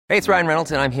Hey, it's Ryan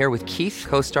Reynolds, and I'm here with Keith,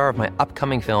 co-star of my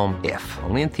upcoming film, If,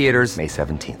 only in theaters May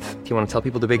 17th. Do you want to tell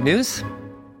people the big news?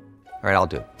 All right, I'll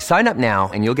do it. Sign up now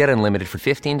and you'll get unlimited for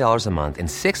 $15 a month and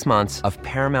 6 months of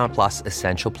Paramount Plus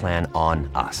Essential Plan on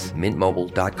us.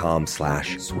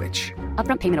 MintMobile.com/switch.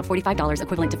 Upfront payment of $45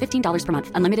 equivalent to $15 per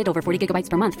month. Unlimited over 40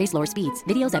 gigabytes per month. Face lower speeds.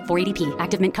 Videos at 480p.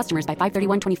 Active Mint customers by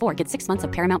 531.24 get 6 months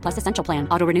of Paramount Plus Essential Plan.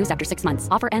 Auto renews after 6 months.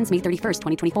 Offer ends May 31st,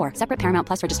 2024. Separate Paramount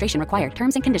Plus registration required.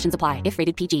 Terms and conditions apply if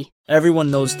rated PG. Everyone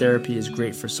knows therapy is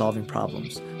great for solving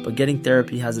problems, but getting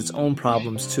therapy has its own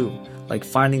problems too, like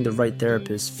finding the right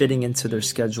therapist, fitting into their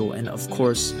schedule, and of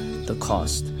course, the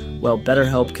cost. Well,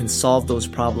 BetterHelp can solve those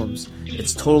problems.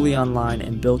 It's totally online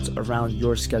and built around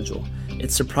your schedule.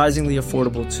 It's surprisingly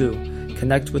affordable too.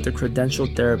 Connect with a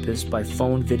credentialed therapist by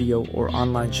phone, video, or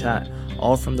online chat,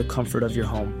 all from the comfort of your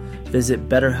home. Visit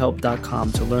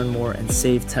BetterHelp.com to learn more and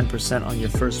save 10% on your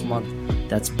first month.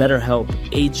 That's BetterHelp,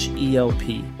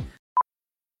 H-E-L-P.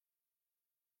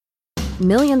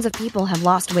 Millions of people have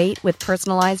lost weight with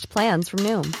personalized plans from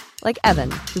Noom. Like Evan,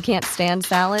 who can't stand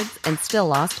salads and still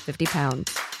lost 50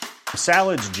 pounds.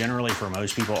 Salads generally for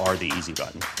most people are the easy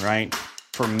button, right?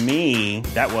 For me,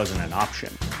 that wasn't an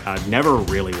option. I never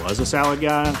really was a salad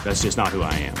guy. That's just not who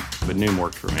I am. But Noom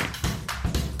worked for me.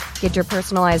 Get your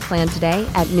personalized plan today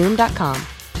at Noom.com.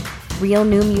 Real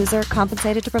Noom user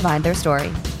compensated to provide their story.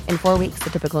 In 4 weeks,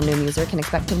 the typical Noom user can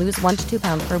expect to lose 1 to 2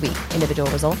 pounds per week. Individual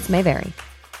results may vary.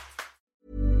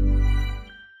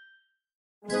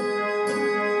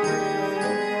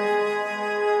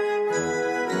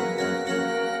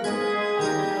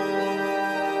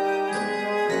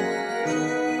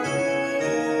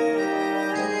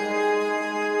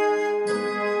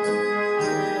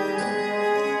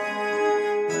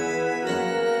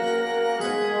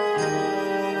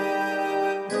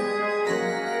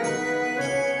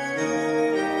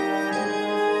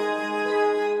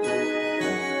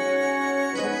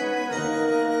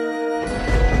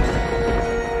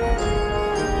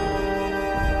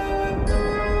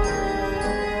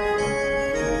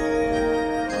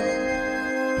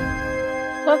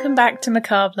 Welcome back to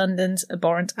Macabre London's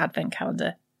Abhorrent Advent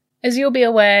Calendar. As you'll be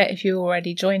aware if you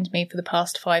already joined me for the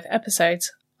past 5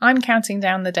 episodes, I'm counting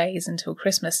down the days until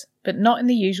Christmas, but not in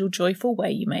the usual joyful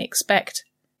way you may expect.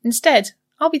 Instead,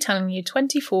 I'll be telling you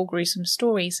 24 gruesome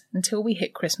stories until we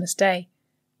hit Christmas Day,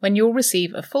 when you'll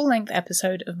receive a full-length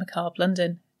episode of Macabre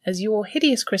London as your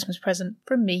hideous Christmas present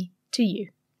from me to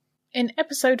you. In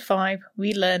episode 5,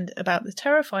 we learned about the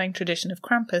terrifying tradition of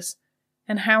Krampus,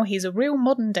 and how he's a real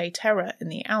modern-day terror in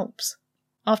the Alps.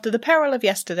 After the peril of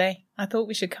yesterday, I thought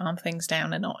we should calm things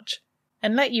down a notch,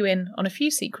 and let you in on a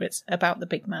few secrets about the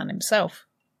big man himself.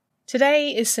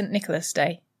 Today is St. Nicholas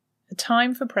Day, a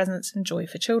time for presents and joy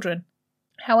for children.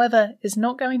 However, it's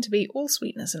not going to be all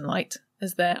sweetness and light,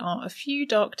 as there are a few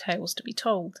dark tales to be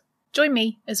told. Join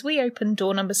me as we open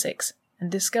door number 6 and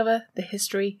discover the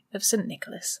history of St.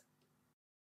 Nicholas.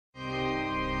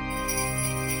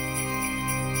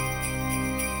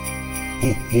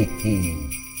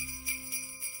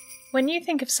 When you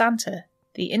think of Santa,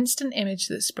 the instant image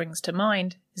that springs to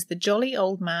mind is the jolly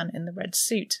old man in the red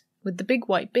suit, with the big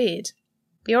white beard.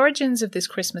 The origins of this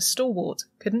Christmas stalwart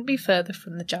couldn't be further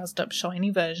from the jazzed-up shiny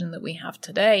version that we have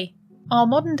today. Our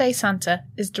modern-day Santa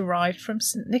is derived from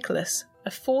St. Nicholas,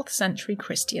 a 4th century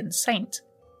Christian saint,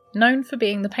 known for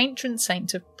being the patron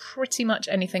saint of pretty much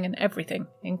anything and everything,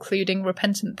 including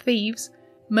repentant thieves,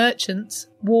 merchants,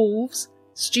 wolves,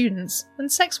 students, and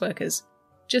sex workers,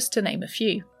 just to name a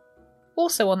few.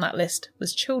 Also on that list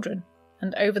was children,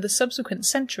 and over the subsequent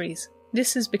centuries,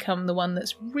 this has become the one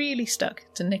that's really stuck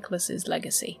to Nicholas's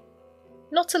legacy.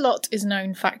 Not a lot is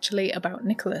known factually about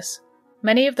Nicholas.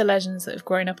 Many of the legends that have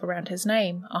grown up around his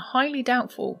name are highly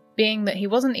doubtful, being that he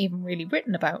wasn't even really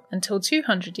written about until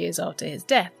 200 years after his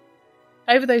death.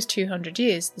 Over those 200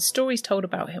 years, the stories told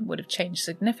about him would have changed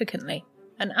significantly,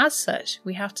 and as such,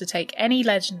 we have to take any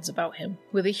legends about him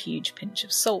with a huge pinch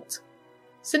of salt.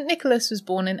 St. Nicholas was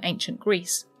born in ancient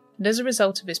Greece, and as a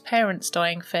result of his parents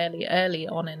dying fairly early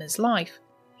on in his life,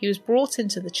 he was brought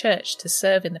into the church to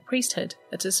serve in the priesthood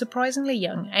at a surprisingly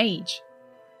young age.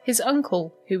 His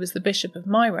uncle, who was the Bishop of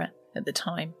Myra at the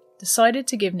time, decided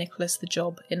to give Nicholas the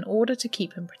job in order to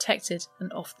keep him protected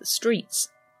and off the streets.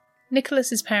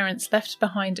 Nicholas's parents left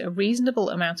behind a reasonable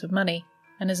amount of money,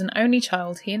 and as an only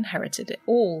child he inherited it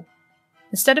all.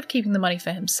 Instead of keeping the money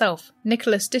for himself,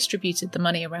 Nicholas distributed the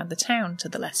money around the town to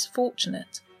the less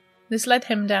fortunate. This led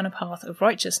him down a path of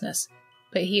righteousness,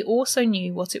 but he also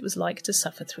knew what it was like to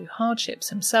suffer through hardships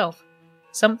himself,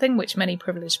 something which many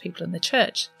privileged people in the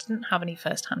church didn't have any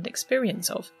first-hand experience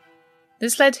of.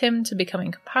 This led him to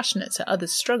becoming compassionate to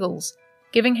others' struggles,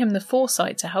 giving him the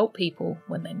foresight to help people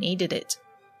when they needed it.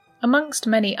 Amongst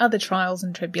many other trials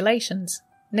and tribulations,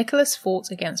 Nicholas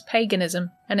fought against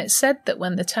paganism, and it's said that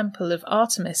when the Temple of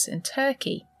Artemis in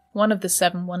Turkey, one of the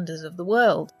 7 wonders of the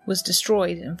world, was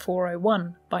destroyed in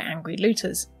 401 by angry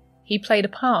looters, he played a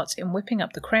part in whipping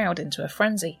up the crowd into a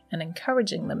frenzy and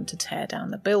encouraging them to tear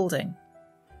down the building.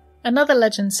 Another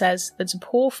legend says that a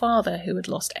poor father who had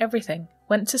lost everything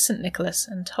went to St. Nicholas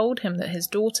and told him that his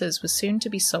daughters were soon to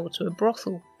be sold to a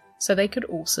brothel so they could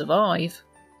all survive.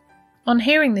 On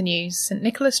hearing the news, St.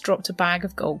 Nicholas dropped a bag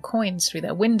of gold coins through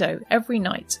their window every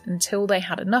night until they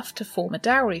had enough to form a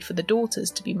dowry for the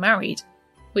daughters to be married,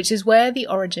 which is where the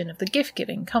origin of the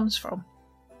gift-giving comes from.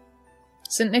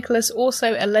 St. Nicholas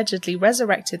also allegedly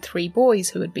resurrected 3 boys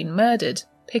who had been murdered,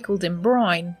 pickled in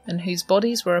brine, and whose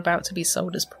bodies were about to be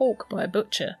sold as pork by a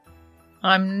butcher.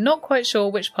 I'm not quite sure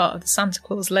which part of the Santa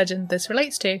Claus legend this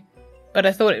relates to, but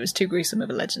I thought it was too gruesome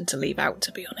of a legend to leave out,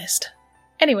 to be honest.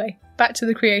 Anyway, back to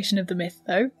the creation of the myth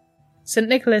though. St.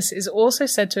 Nicholas is also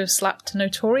said to have slapped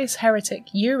notorious heretic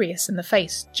Urius in the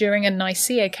face during a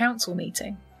Nicaea council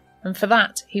meeting, and for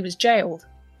that he was jailed,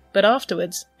 but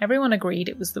afterwards everyone agreed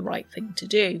it was the right thing to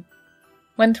do.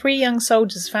 When 3 young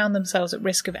soldiers found themselves at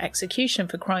risk of execution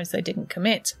for crimes they didn't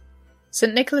commit,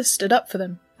 St. Nicholas stood up for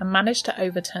them and managed to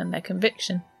overturn their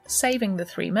conviction, saving the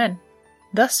 3 men,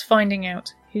 thus finding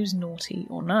out who's naughty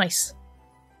or nice.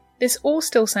 This all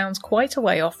still sounds quite a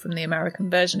way off from the American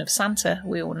version of Santa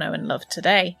we all know and love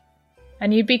today,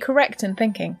 and you'd be correct in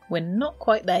thinking we're not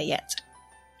quite there yet.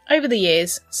 Over the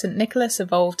years, St. Nicholas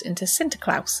evolved into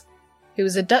Sinterklaas, who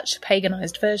was a Dutch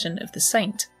paganised version of the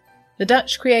saint. The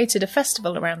Dutch created a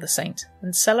festival around the saint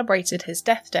and celebrated his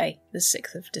death day, the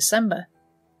 6th of December,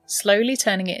 slowly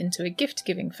turning it into a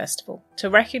gift-giving festival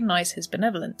to recognise his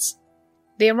benevolence.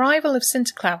 The arrival of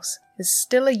Sinterklaas is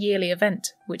still a yearly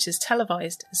event, which is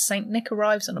televised as St. Nick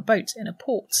arrives on a boat in a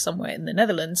port somewhere in the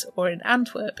Netherlands or in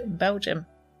Antwerp in Belgium.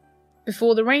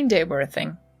 Before the reindeer were a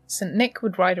thing, St. Nick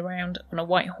would ride around on a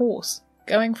white horse,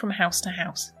 going from house to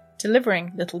house,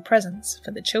 delivering little presents for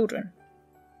the children.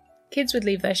 Kids would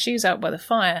leave their shoes out by the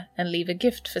fire and leave a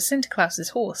gift for Sinterklaas's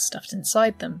horse stuffed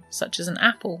inside them, such as an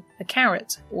apple, a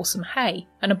carrot, or some hay,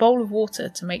 and a bowl of water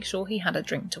to make sure he had a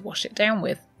drink to wash it down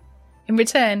with. In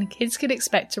return, kids could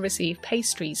expect to receive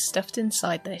pastries stuffed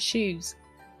inside their shoes,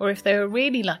 or if they were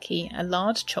really lucky, a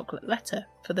large chocolate letter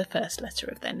for the first letter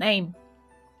of their name.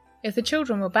 If the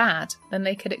children were bad, then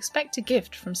they could expect a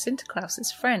gift from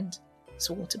Sinterklaas's friend,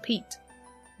 Zwarte Piet,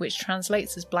 which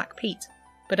translates as Black Pete,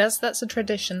 but as that's a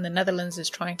tradition the Netherlands is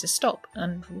trying to stop,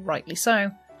 and rightly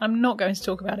so, I'm not going to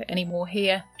talk about it anymore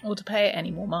here, or to pay it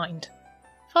any more mind.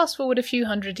 Fast forward a few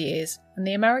hundred years, and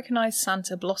the Americanized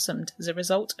Santa blossomed as a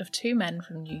result of 2 men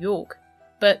from New York.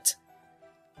 But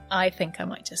I think I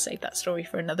might just save that story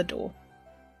for another door.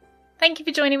 Thank you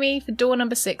for joining me for door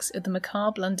number 6 of the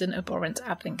Macabre London Abhorrent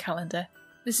Advent Calendar.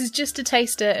 This is just a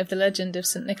taster of the legend of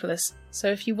St. Nicholas, so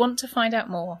if you want to find out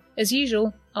more, as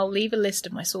usual, I'll leave a list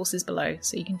of my sources below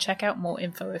so you can check out more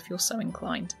info if you're so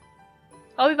inclined.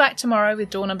 I'll be back tomorrow with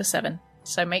door number 7,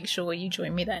 so make sure you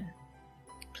join me then.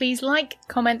 Please like,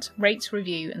 comment, rate,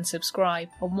 review and subscribe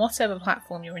on whatever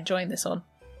platform you're enjoying this on,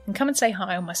 and come and say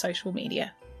hi on my social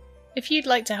media. If you'd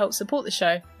like to help support the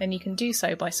show, then you can do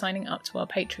so by signing up to our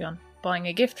Patreon, buying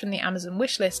a gift from the Amazon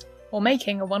wishlist, or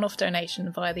making a one-off donation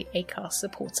via the Acast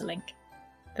supporter link.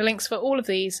 The links for all of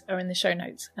these are in the show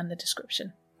notes and the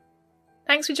description.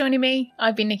 Thanks for joining me,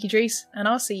 I've been Nikki Drees, and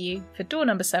I'll see you for door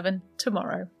number 7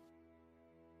 tomorrow.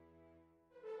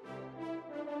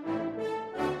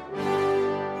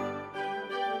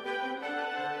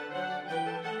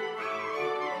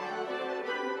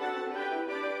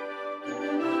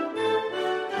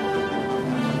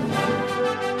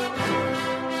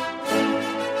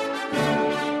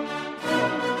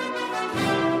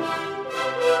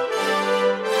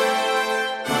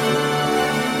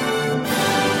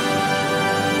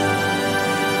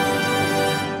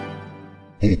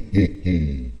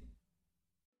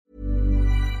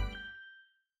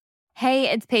 Hey,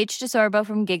 it's Paige DeSorbo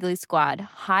from Giggly Squad.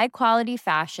 High quality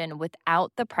fashion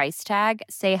without the price tag.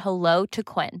 Say hello to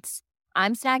Quince.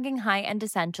 I'm snagging high-end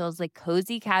essentials like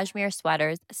cozy cashmere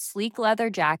sweaters, sleek leather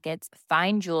jackets,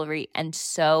 fine jewelry, and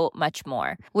so much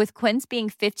more. With Quince being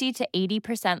 50 to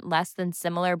 80% less than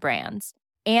similar brands.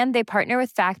 And they partner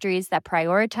with factories that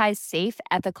prioritize safe,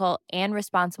 ethical, and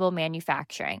responsible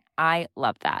manufacturing. I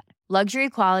love that. Luxury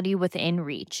quality within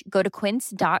reach. Go to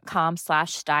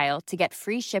quince.com/style to get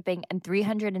free shipping and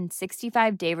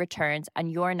 365-day returns on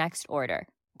your next order.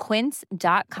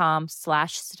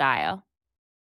 Quince.com/style.